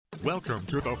Welcome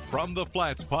to the From the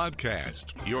Flats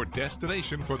podcast, your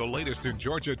destination for the latest in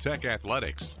Georgia Tech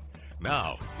athletics.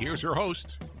 Now, here's your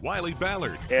host, Wiley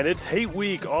Ballard. And it's hate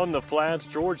week on the Flats.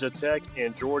 Georgia Tech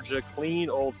and Georgia, clean,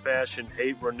 old-fashioned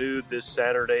hate renewed this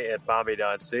Saturday at Bobby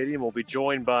Dodd Stadium. We'll be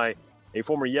joined by a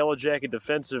former Yellow Jacket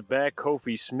defensive back,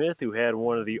 Kofi Smith, who had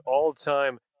one of the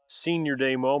all-time senior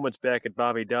day moments back at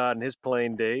Bobby Dodd in his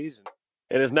playing days,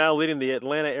 and is now leading the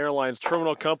Atlanta Airlines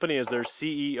Terminal Company as their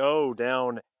CEO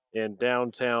down in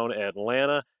downtown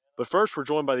Atlanta. But first, we're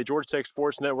joined by the Georgia Tech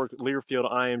Sports Network Learfield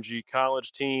IMG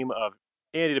College team of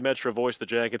Andy Demetra, voice of the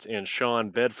Jackets, and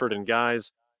Sean Bedford. And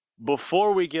guys,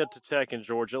 before we get to Tech in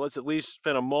Georgia, let's at least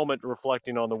spend a moment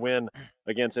reflecting on the win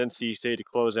against NC State to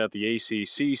close out the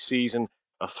ACC season.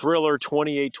 A thriller,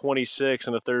 28-26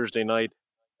 on a Thursday night.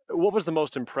 What was the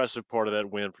most impressive part of that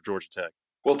win for Georgia Tech?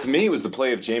 Well, to me, it was the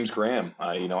play of James Graham.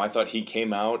 I thought he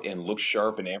came out and looked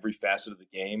sharp in every facet of the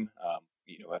game.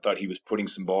 I thought he was putting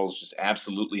some balls just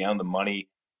absolutely on the money.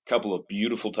 A couple of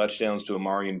beautiful touchdowns to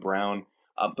Amarian Brown.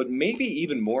 But maybe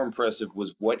even more impressive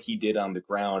was what he did on the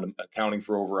ground, accounting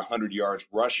for over 100 yards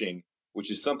rushing,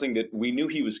 which is something that we knew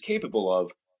he was capable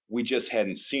of. We just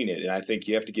hadn't seen it. And I think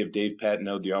you have to give Dave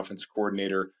Patino, the offensive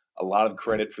coordinator, a lot of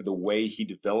credit for the way he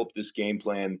developed this game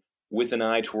plan with an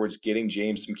eye towards getting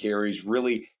James some carries,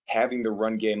 really having the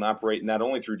run game operate not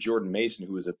only through Jordan Mason,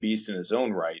 who is a beast in his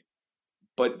own right,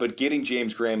 but getting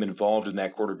James Graham involved in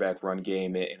that quarterback run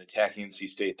game and attacking NC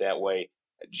State that way.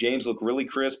 James looked really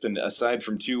crisp, and aside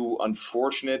from two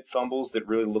unfortunate fumbles that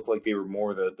really looked like they were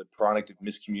more the product of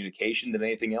miscommunication than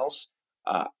anything else,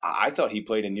 I thought he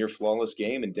played a near flawless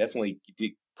game and definitely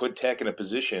put Tech in a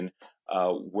position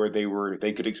where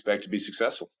they could expect to be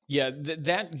successful. Yeah,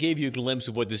 that gave you a glimpse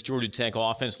of what this Georgia Tech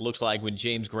offense looks like when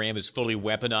James Graham is fully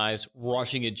weaponized,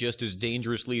 rushing it just as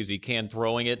dangerously as he can,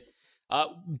 throwing it.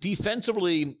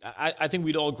 Defensively, I think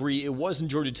we'd all agree it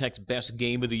wasn't Georgia Tech's best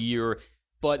game of the year,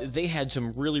 but they had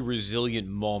some really resilient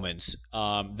moments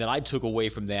that I took away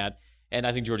from that, and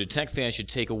I think Georgia Tech fans should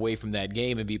take away from that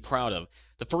game and be proud of.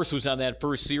 The first was on that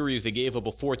first series. They gave up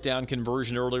a fourth down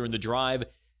conversion earlier in the drive.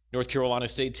 North Carolina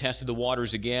State tested the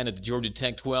waters again at the Georgia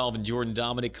Tech 12, and Jordan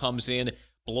Dominic comes in,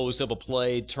 blows up a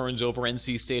play, turns over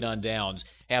NC State on downs.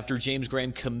 After James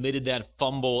Graham committed that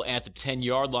fumble at the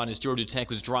 10-yard line as Georgia Tech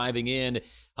was driving in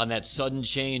on that sudden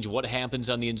change, what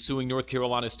happens on the ensuing North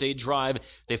Carolina State drive?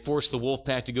 They force the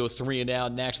Wolfpack to go 3 and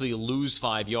out and actually lose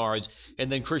 5 yards. And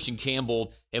then Christian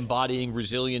Campbell embodying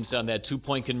resilience on that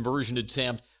two-point conversion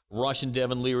attempt, rushing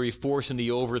Devin Leary, forcing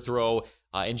the overthrow,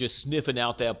 and just sniffing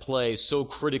out that play so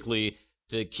critically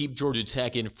to keep Georgia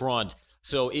Tech in front.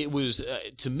 So it was,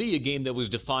 to me, a game that was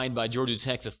defined by Georgia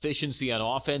Tech's efficiency on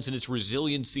offense and its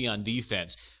resiliency on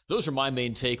defense. Those are my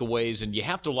main takeaways, and you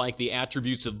have to like the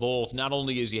attributes of both, not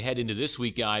only as you head into this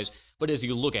week, guys, but as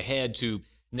you look ahead to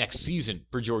next season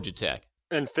for Georgia Tech.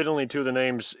 And fittingly, two of the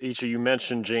names each of you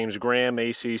mentioned, James Graham,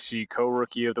 ACC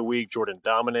Co-Rookie of the Week, Jordan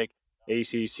Dominic,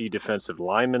 ACC Defensive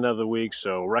Lineman of the Week,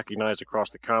 so recognized across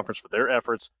the conference for their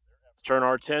efforts. Let's turn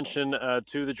our attention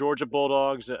to the Georgia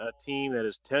Bulldogs, a team that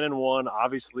is 10-1,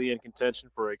 obviously in contention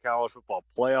for a college football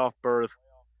playoff berth.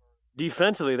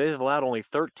 Defensively, they've allowed only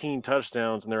 13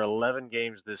 touchdowns in their 11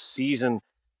 games this season.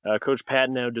 Coach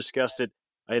Patino discussed it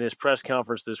in his press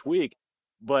conference this week.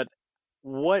 But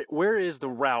where is the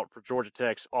route for Georgia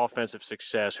Tech's offensive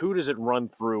success? Who does it run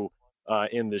through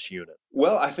in this unit?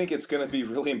 Well, I think it's going to be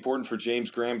really important for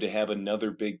James Graham to have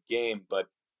another big game, but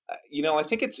I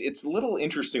think it's a little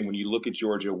interesting when you look at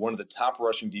Georgia, one of the top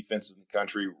rushing defenses in the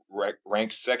country,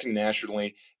 ranked second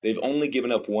nationally. They've only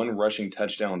given up one rushing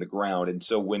touchdown on the ground. And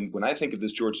so when I think of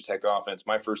this Georgia Tech offense,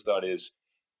 my first thought is,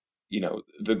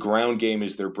 the ground game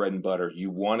is their bread and butter. You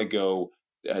want to go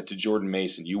to Jordan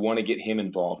Mason. You want to get him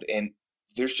involved. And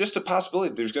there's just a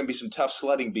possibility there's going to be some tough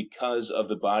sledding because of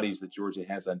the bodies that Georgia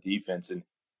has on defense. And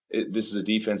this is a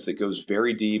defense that goes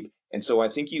very deep. And so I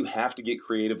think you have to get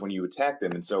creative when you attack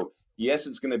them. And so, yes,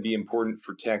 it's going to be important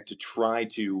for Tech to try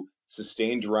to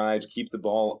sustain drives, keep the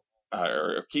ball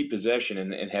or keep possession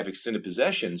and have extended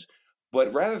possessions.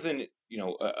 But rather than,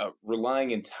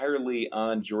 relying entirely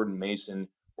on Jordan Mason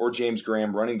or James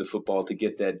Graham running the football to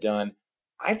get that done,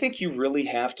 I think you really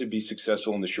have to be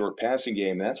successful in the short passing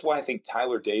game. And that's why I think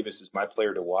Tyler Davis is my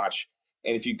player to watch.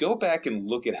 And if you go back and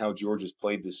look at how Georgia's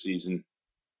played this season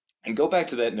and go back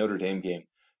to that Notre Dame game,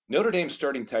 Notre Dame's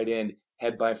starting tight end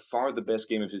had by far the best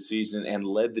game of his season and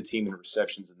led the team in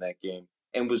receptions in that game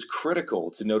and was critical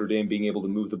to Notre Dame being able to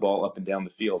move the ball up and down the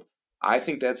field. I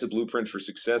think that's a blueprint for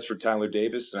success for Tyler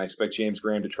Davis, and I expect James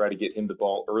Graham to try to get him the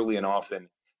ball early and often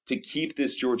to keep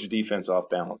this Georgia defense off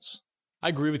balance. I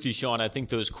agree with you, Sean. I think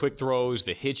those quick throws,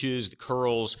 the hitches, the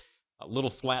curls, little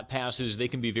flat passes, they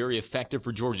can be very effective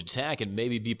for Georgia Tech and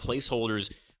maybe be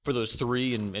placeholders for those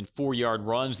 3 and 4 yard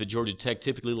runs that Georgia Tech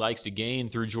typically likes to gain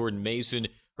through Jordan Mason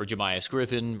or Jemias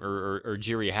Griffin or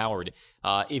Jerry Howard.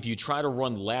 If you try to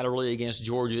run laterally against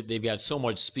Georgia, they've got so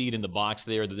much speed in the box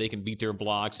there that they can beat their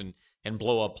blocks and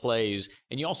blow up plays.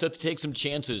 And you also have to take some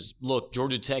chances. Look,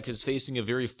 Georgia Tech is facing a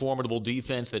very formidable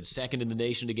defense that's second in the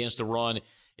nation against the run.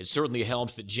 It certainly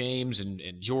helps that James and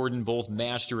Jordan both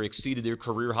matched or exceeded their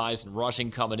career highs in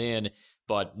rushing coming in.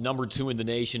 But number 2 in the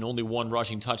nation, only 1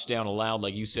 rushing touchdown allowed,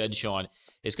 like you said, Sean,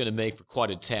 is going to make for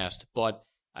quite a test. But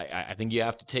I think you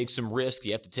have to take some risks.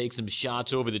 You have to take some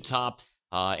shots over the top.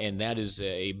 And that is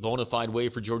a bona fide way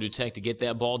for Georgia Tech to get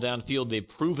that ball downfield. They've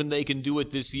proven they can do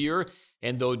it this year.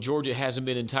 And though Georgia hasn't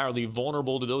been entirely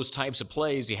vulnerable to those types of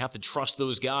plays, you have to trust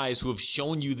those guys who have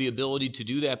shown you the ability to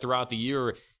do that throughout the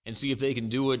year and see if they can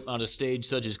do it on a stage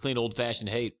such as clean old-fashioned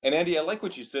hate. And Andy, I like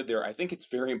what you said there. I think it's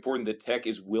very important that Tech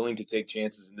is willing to take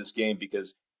chances in this game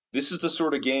because this is the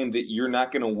sort of game that you're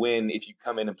not going to win if you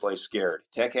come in and play scared.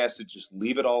 Tech has to just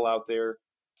leave it all out there,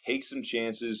 take some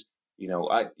chances. You know,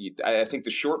 I think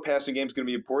the short passing game is going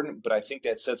to be important, but I think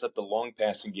that sets up the long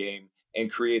passing game and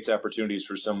creates opportunities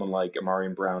for someone like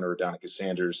Amarian Brown or Adonica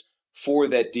Sanders for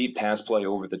that deep pass play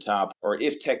over the top, or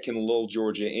if Tech can lull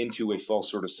Georgia into a false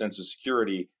sort of sense of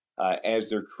security as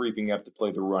they're creeping up to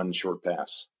play the run short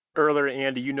pass. Earlier,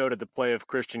 Andy, you noted the play of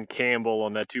Christian Campbell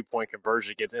on that 2-point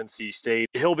conversion against NC State.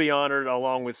 He'll be honored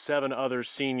along with 7 other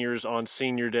seniors on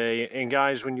Senior Day. And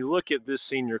guys, when you look at this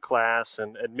senior class,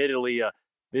 and admittedly,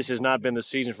 this has not been the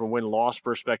season from win-loss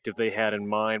perspective they had in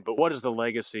mind, but what is the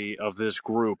legacy of this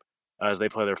group as they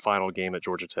play their final game at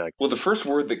Georgia Tech? Well, the first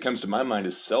word that comes to my mind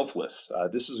is selfless.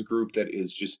 This is a group that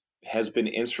has been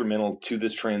instrumental to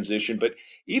this transition. But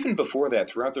even before that,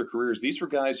 throughout their careers, these were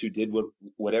guys who did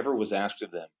whatever was asked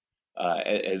of them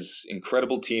as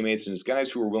incredible teammates and as guys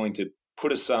who were willing to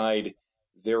put aside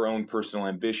their own personal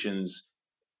ambitions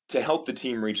to help the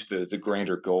team reach the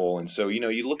grander goal. And so,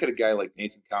 you look at a guy like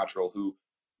Nathan Cottrell, who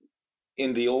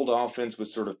in the old offense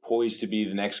was sort of poised to be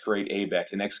the next great A-back,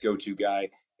 the next go-to guy.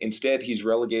 Instead, he's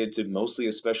relegated to mostly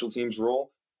a special teams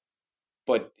role.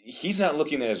 But he's not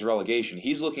looking at that as relegation.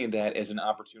 He's looking at that as an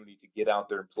opportunity to get out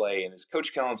there and play. And as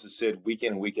Coach Collins has said week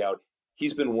in and week out,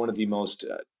 he's been one of the most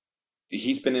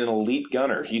he's been an elite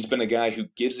gunner. He's been a guy who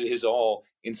gives it his all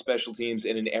in special teams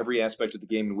and in every aspect of the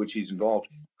game in which he's involved.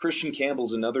 Christian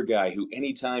Campbell's another guy who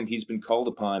anytime he's been called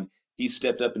upon, he's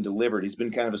stepped up and delivered. He's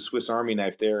been kind of a Swiss Army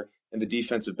knife there in the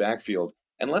defensive backfield.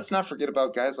 And let's not forget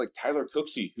about guys like Tyler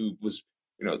Cooksey, who was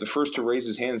the first to raise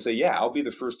his hand and say, yeah, I'll be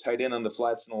the first tight end on the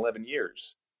flats in 11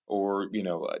 years. Or,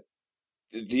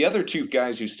 the other 2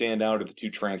 guys who stand out are the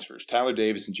 2 transfers, Tyler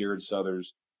Davis and Jared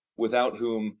Southers, without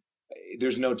whom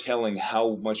there's no telling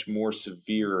how much more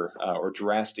severe or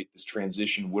drastic this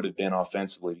transition would have been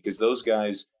offensively, because those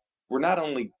guys were not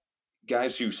only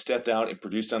guys who stepped out and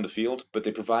produced on the field, but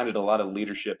they provided a lot of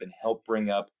leadership and helped bring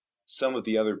up some of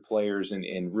the other players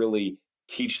and really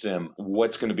teach them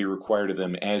what's going to be required of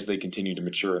them as they continue to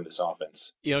mature in this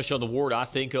offense. Sean, the word I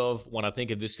think of when I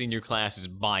think of this senior class is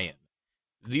buy-in.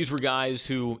 These were guys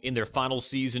who, in their final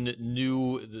season,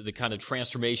 knew the kind of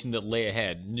transformation that lay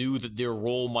ahead, knew that their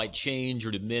role might change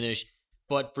or diminish.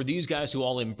 But for these guys to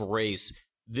all embrace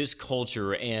this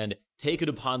culture and take it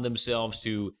upon themselves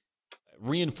to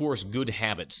reinforce good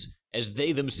habits as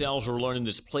they themselves are learning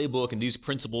this playbook and these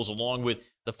principles along with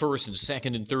the first and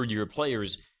second and third year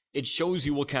players, it shows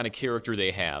you what kind of character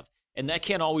they have. And that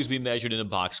can't always be measured in a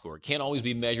box score. It can't always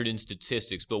be measured in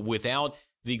statistics. But without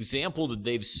the example that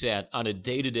they've set on a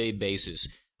day-to-day basis,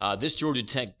 this Georgia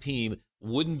Tech team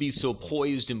wouldn't be so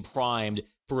poised and primed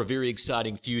for a very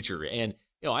exciting future. And,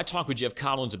 I talked with Jeff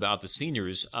Collins about the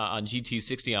seniors on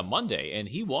GT60 on Monday, and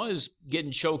he was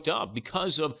getting choked up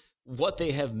because of what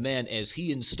they have meant as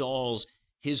he installs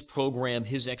his program,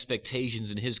 his expectations,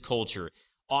 and his culture.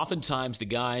 Oftentimes, the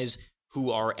guys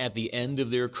who are at the end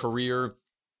of their career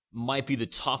might be the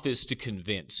toughest to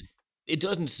convince. It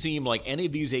doesn't seem like any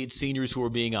of these 8 seniors who are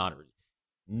being honored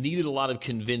needed a lot of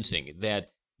convincing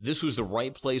that this was the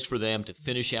right place for them to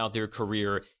finish out their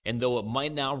career. And though it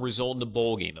might now result in a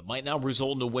bowl game, it might now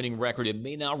result in a winning record, it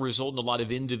may now result in a lot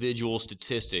of individual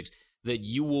statistics, that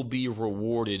you will be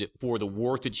rewarded for the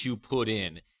work that you put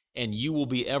in, and you will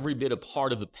be every bit a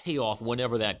part of the payoff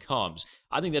whenever that comes.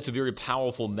 I think that's a very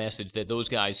powerful message that those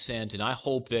guys sent, and I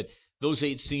hope that those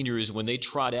 8 seniors, when they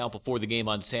trot out before the game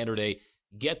on Saturday,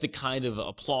 get the kind of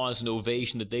applause and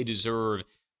ovation that they deserve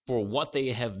for what they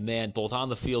have meant, both on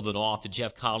the field and off, to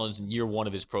Jeff Collins in year 1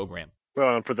 of his program.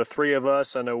 Well, and for the 3 of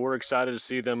us, I know we're excited to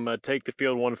see them take the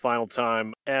field one final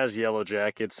time as Yellow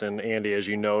Jackets. And Andy, as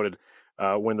you noted,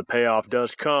 when the payoff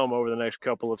does come over the next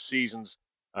couple of seasons,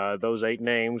 those 8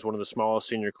 names, one of the smallest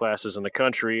senior classes in the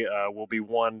country, will be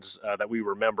ones that we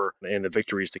remember in the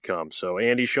victories to come. So,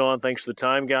 Andy, Sean, thanks for the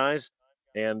time, guys.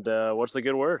 And what's the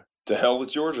good word? To hell with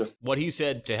Georgia. What he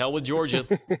said, to hell with Georgia.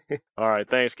 All right,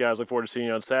 thanks, guys. Look forward to seeing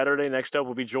you on Saturday. Next up,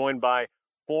 we'll be joined by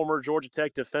former Georgia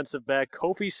Tech defensive back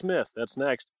Kofi Smith. That's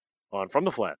next on From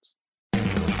the Flats.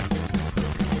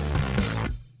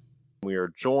 We are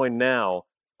joined now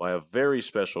by a very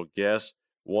special guest,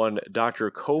 one Dr.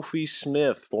 Kofi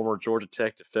Smith, former Georgia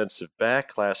Tech defensive back,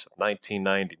 class of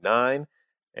 1999,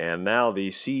 and now the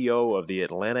CEO of the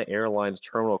Atlanta Airlines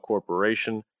Terminal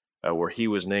Corporation, where he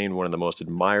was named one of the most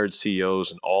admired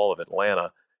CEOs in all of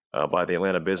Atlanta by the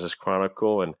Atlanta Business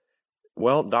Chronicle. And,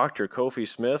 well, Dr. Kofi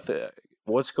Smith,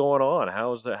 what's going on?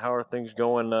 How are things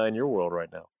going in your world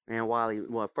right now? Man, Wally,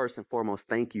 well, first and foremost,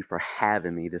 thank you for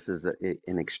having me. This is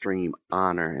an extreme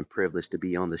honor and privilege to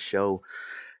be on the show.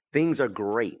 Things are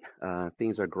great.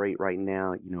 Things are great right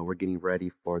now. You know, we're getting ready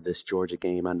for this Georgia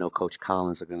game. I know Coach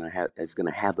Collins is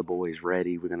going to have the boys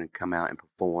ready. We're going to come out and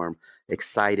perform.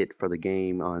 Excited for the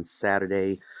game on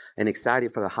Saturday and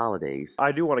excited for the holidays.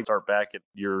 I do want to start back at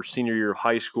your senior year of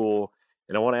high school,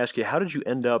 and I want to ask you, how did you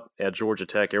end up at Georgia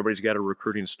Tech? Everybody's got a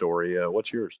recruiting story.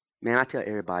 What's yours? Man, I tell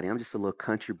everybody, I'm just a little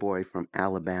country boy from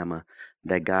Alabama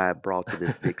that God brought to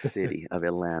this big city of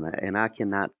Atlanta, and I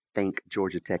cannot thank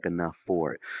Georgia Tech enough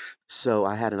for it. So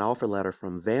I had an offer letter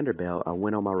from Vanderbilt. I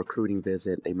went on my recruiting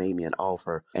visit. They made me an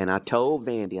offer, and I told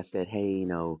Vandy, I said, hey,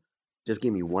 just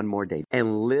give me one more day.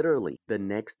 And literally the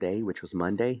next day, which was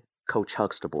Monday, Coach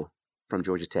Huxtable from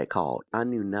Georgia Tech called. I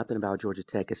knew nothing about Georgia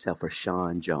Tech except for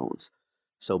Sean Jones.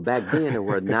 So back then, there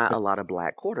were not a lot of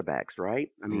black quarterbacks, right?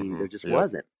 I mean, there just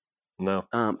wasn't. No.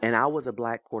 And I was a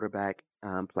black quarterback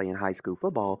playing high school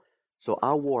football. So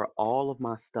I wore all of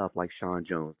my stuff like Sean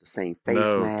Jones, the same face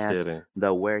mask,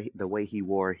 the way he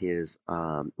wore his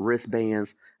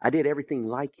wristbands. I did everything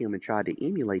like him and tried to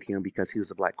emulate him because he was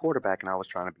a black quarterback and I was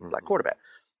trying to be a black quarterback.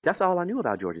 That's all I knew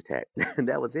about Georgia Tech.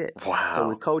 That was it. Wow. So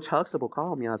when Coach Huxtable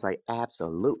called me, I was like,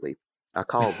 absolutely. I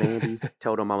called Vandy,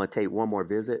 told him I'm going to take one more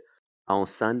visit. On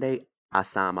Sunday, I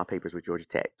signed my papers with Georgia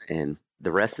Tech, and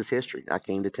the rest is history. I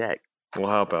came to Tech. Well,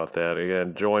 how about that?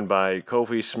 Again, joined by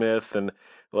Kofi Smith, and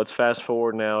let's fast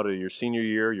forward now to your senior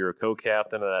year. You're a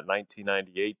co-captain of that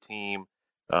 1998 team.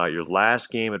 Your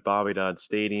last game at Bobby Dodd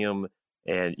Stadium,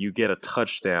 and you get a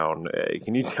touchdown.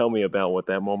 Can you tell me about what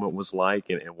that moment was like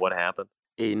and what happened?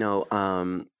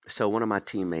 So one of my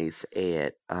teammates,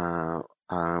 Ed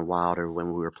Wilder, when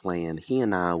we were playing, he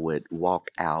and I would walk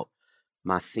out.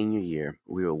 My senior year,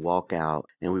 we would walk out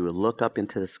and we would look up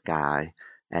into the sky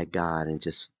at God and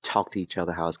just talk to each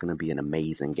other how it's going to be an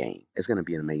amazing game. It's going to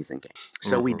be an amazing game.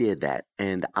 So we did that.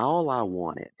 And all I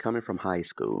wanted, coming from high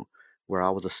school, where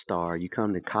I was a star, you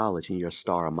come to college and you're a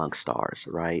star among stars,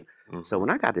 right? So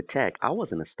when I got to Tech, I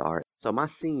wasn't a star. So my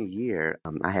senior year,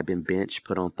 I had been benched,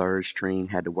 put on third string,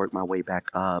 had to work my way back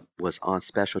up, was on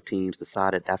special teams,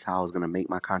 decided that's how I was going to make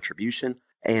my contribution.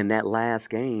 And that last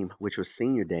game, which was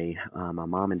senior day, my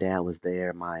mom and dad was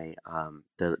there. My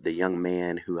the young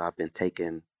man who I've been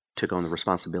took on the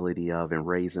responsibility of and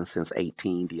raising since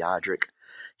 18, Deodric,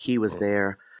 he was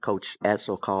there. Coach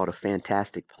Edsel called a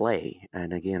fantastic play.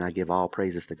 And again, I give all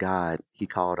praises to God. He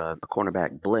called a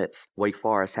cornerback blitz. Wake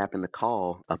Forest happened to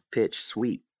call a pitch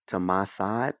sweep to my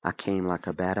side. I came like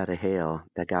a bat out of hell.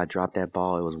 That guy dropped that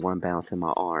ball. It was one bounce in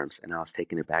my arms, and I was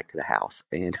taking it back to the house.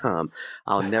 And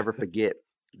I'll never forget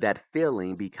that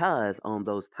feeling, because on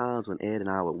those times when Ed and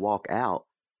I would walk out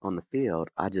on the field,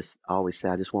 I always say,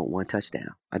 I just want one touchdown.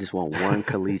 I just want one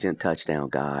collegiate touchdown,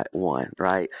 God, one,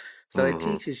 right? So it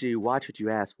teaches you, watch what you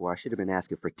ask for. I should have been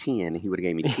asking for 10, and he would have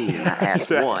gave me 10, and I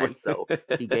asked one, so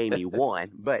he gave me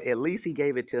one. But at least he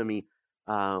gave it to me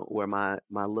where my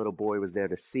little boy was there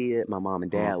to see it. My mom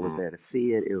and dad was there to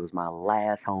see it. It was my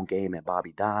last home game at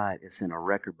Bobby Dodd. It's in a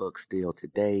record book still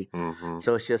today.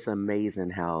 So it's just amazing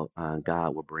how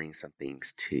God will bring some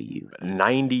things to you.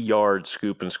 90-yard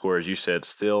scoop and score, as you said,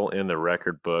 still in the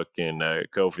record book. And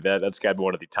Kofi, that's got to be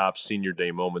one of the top senior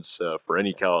day moments for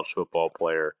any college football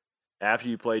player. After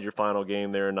you played your final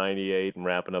game there in 98 and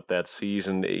wrapping up that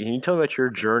season, can you tell me about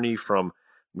your journey from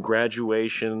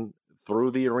graduation through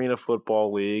the Arena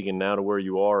Football League and now to where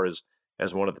you are as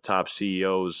one of the top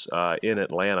CEOs in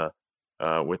Atlanta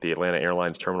with the Atlanta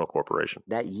Airlines Terminal Corporation?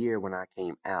 That year when I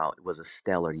came out, it was a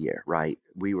stellar year, right?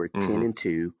 We were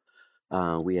 10-2.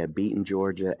 We had beaten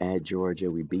Georgia at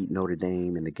Georgia. We beat Notre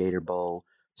Dame in the Gator Bowl.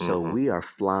 So we are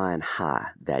flying high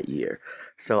that year.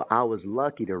 So I was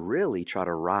lucky to really try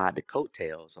to ride the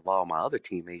coattails of all my other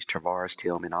teammates, Travaris,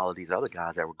 Tillman, all of these other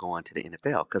guys that were going to the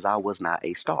NFL, because I was not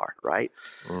a star, right?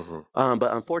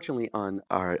 But unfortunately, on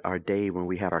our day when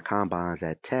we had our combines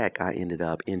at Tech, I ended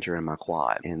up injuring my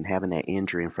quad. And having that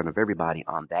injury in front of everybody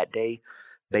on that day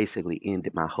basically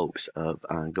ended my hopes of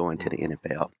going to the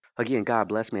NFL. Again, God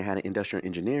bless me. I had an industrial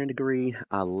engineering degree.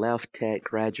 I left Tech,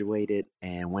 graduated,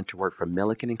 and went to work for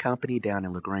Milliken and Company down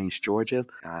in LaGrange, Georgia.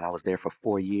 I was there for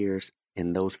 4 years.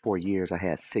 In those 4 years, I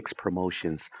had 6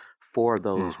 promotions. 4 of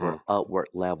those were upward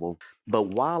level. But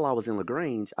while I was in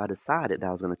LaGrange, I decided that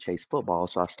I was going to chase football.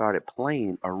 So I started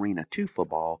playing Arena 2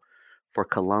 football for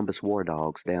Columbus War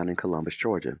Dogs down in Columbus,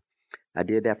 Georgia. I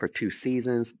did that for 2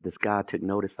 seasons. This guy took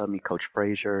notice of me, Coach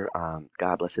Frazier.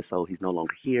 God bless his soul, he's no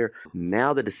longer here.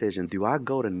 Now the decision, do I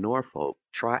go to Norfolk,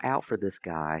 try out for this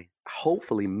guy,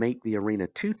 hopefully make the Arena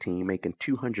 2 team making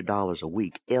 $200 a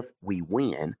week if we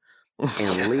win,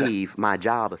 and leave my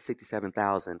job of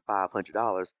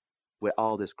 $67,500 with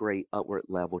all this great upward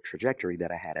level trajectory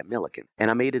that I had at Milliken. And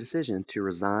I made a decision to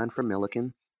resign from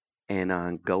Milliken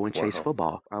and go and chase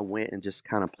football. I went and just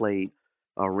kind of played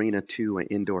Arena 2 and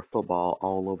indoor football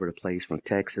all over the place, from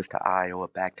Texas to Iowa,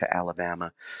 back to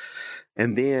Alabama.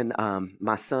 And then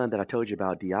my son that I told you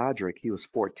about, Deodric, he was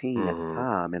 14 at the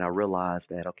time, and I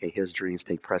realized that, okay, his dreams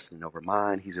take precedent over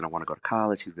mine. He's going to want to go to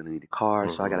college. He's going to need a car,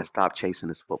 so I got to stop chasing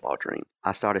this football dream.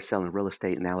 I started selling real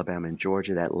estate in Alabama and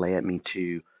Georgia. That led me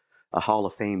to a Hall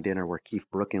of Fame dinner where Keith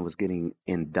Brooken was getting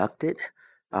inducted.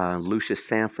 Lucius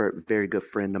Sanford, very good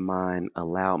friend of mine,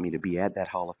 allowed me to be at that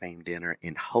Hall of Fame dinner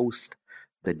and host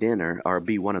the dinner, or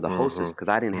be one of the hostess, because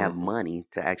I didn't have money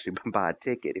to actually buy a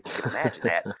ticket, if you can imagine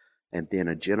that. And then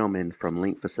a gentleman from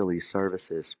Link Facility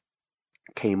Services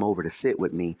came over to sit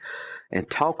with me and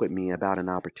talk with me about an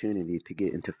opportunity to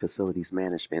get into facilities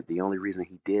management. The only reason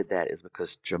he did that is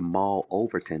because Jamal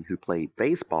Overton, who played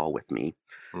baseball with me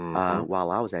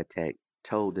while I was at Tech,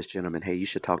 told this gentleman, hey, you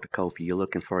should talk to Kofi. You're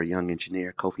looking for a young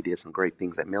engineer. Kofi did some great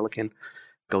things at Milliken.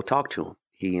 Go talk to him.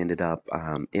 He ended up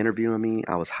interviewing me.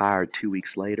 I was hired 2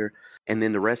 weeks later, and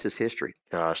then the rest is history.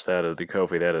 Gosh, that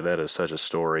is such a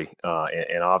story.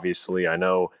 And obviously, I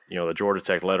know, the Georgia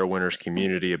Tech letter winners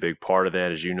community, a big part of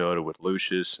that, as you noted, with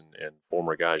Lucius and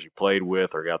former guys you played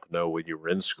with or got to know when you were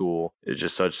in school. It's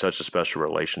just such a special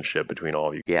relationship between all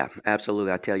of you. Yeah,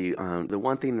 absolutely. I tell you, the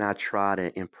one thing that I try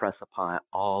to impress upon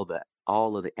all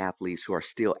of the athletes who are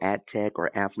still at Tech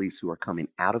or athletes who are coming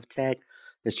out of Tech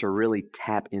is to really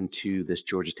tap into this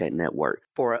Georgia Tech network.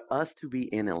 For us to be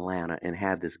in Atlanta and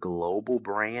have this global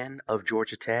brand of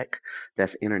Georgia Tech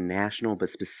that's international, but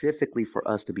specifically for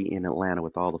us to be in Atlanta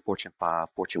with all the Fortune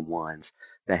 5, Fortune 1s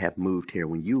that have moved here,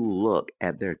 when you look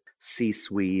at their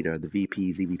C-suite or the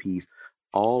VPs, EVPs,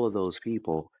 all of those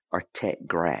people are Tech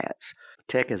grads.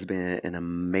 Tech has been an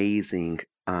amazing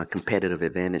competitive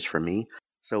advantage for me.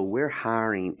 So we're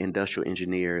hiring industrial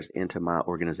engineers into my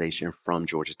organization from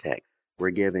Georgia Tech. We're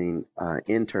giving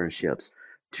internships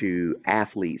to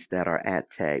athletes that are at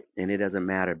Tech, and it doesn't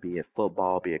matter, be it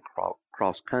football, be it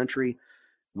cross country.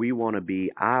 I want to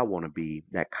be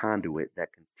that conduit that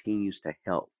continues to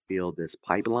help build this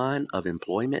pipeline of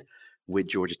employment with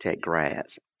Georgia Tech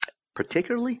grads,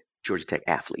 particularly Georgia Tech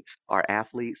athletes. Our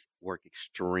athletes work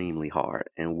extremely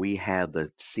hard, and we have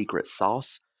the secret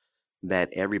sauce that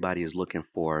everybody is looking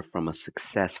for from a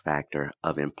success factor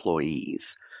of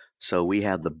employees. So we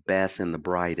have the best and the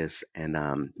brightest, and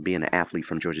being an athlete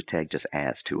from Georgia Tech just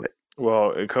adds to it.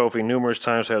 Well, Kofi, numerous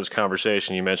times we had this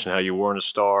conversation. You mentioned how you weren't a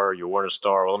star.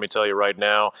 Well, let me tell you right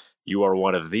now, you are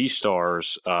one of the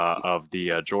stars of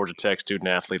the Georgia Tech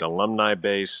student-athlete alumni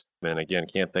base. And again,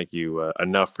 can't thank you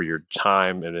enough for your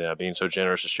time and being so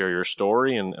generous to share your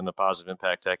story and the positive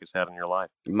impact Tech has had on your life.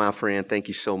 My friend, thank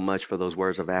you so much for those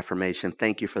words of affirmation.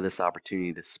 Thank you for this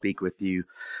opportunity to speak with you.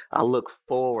 I look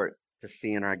forward to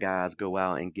seeing our guys go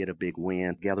out and get a big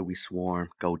win. Together we swarm.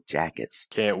 Go Jackets.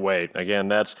 Can't wait. Again,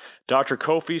 that's Dr.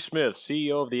 Kofi Smith,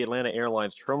 CEO of the Atlanta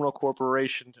Airlines Terminal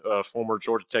Corporation, former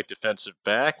Georgia Tech defensive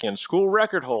back and school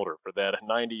record holder for that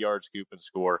 90-yard scoop and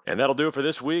score. And that'll do it for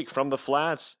this week from the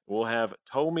Flats. We'll have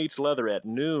Toe Meets Leather at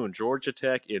noon, Georgia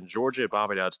Tech in Georgia at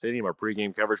Bobby Dodd Stadium. Our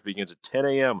pregame coverage begins at 10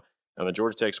 a.m. on the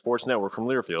Georgia Tech Sports Network from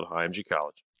Learfield, IMG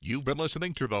College. You've been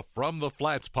listening to the From the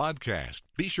Flats podcast.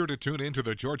 Be sure to tune in to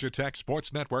the Georgia Tech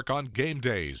Sports Network on game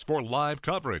days for live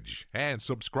coverage and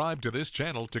subscribe to this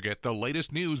channel to get the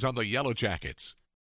latest news on the Yellow Jackets.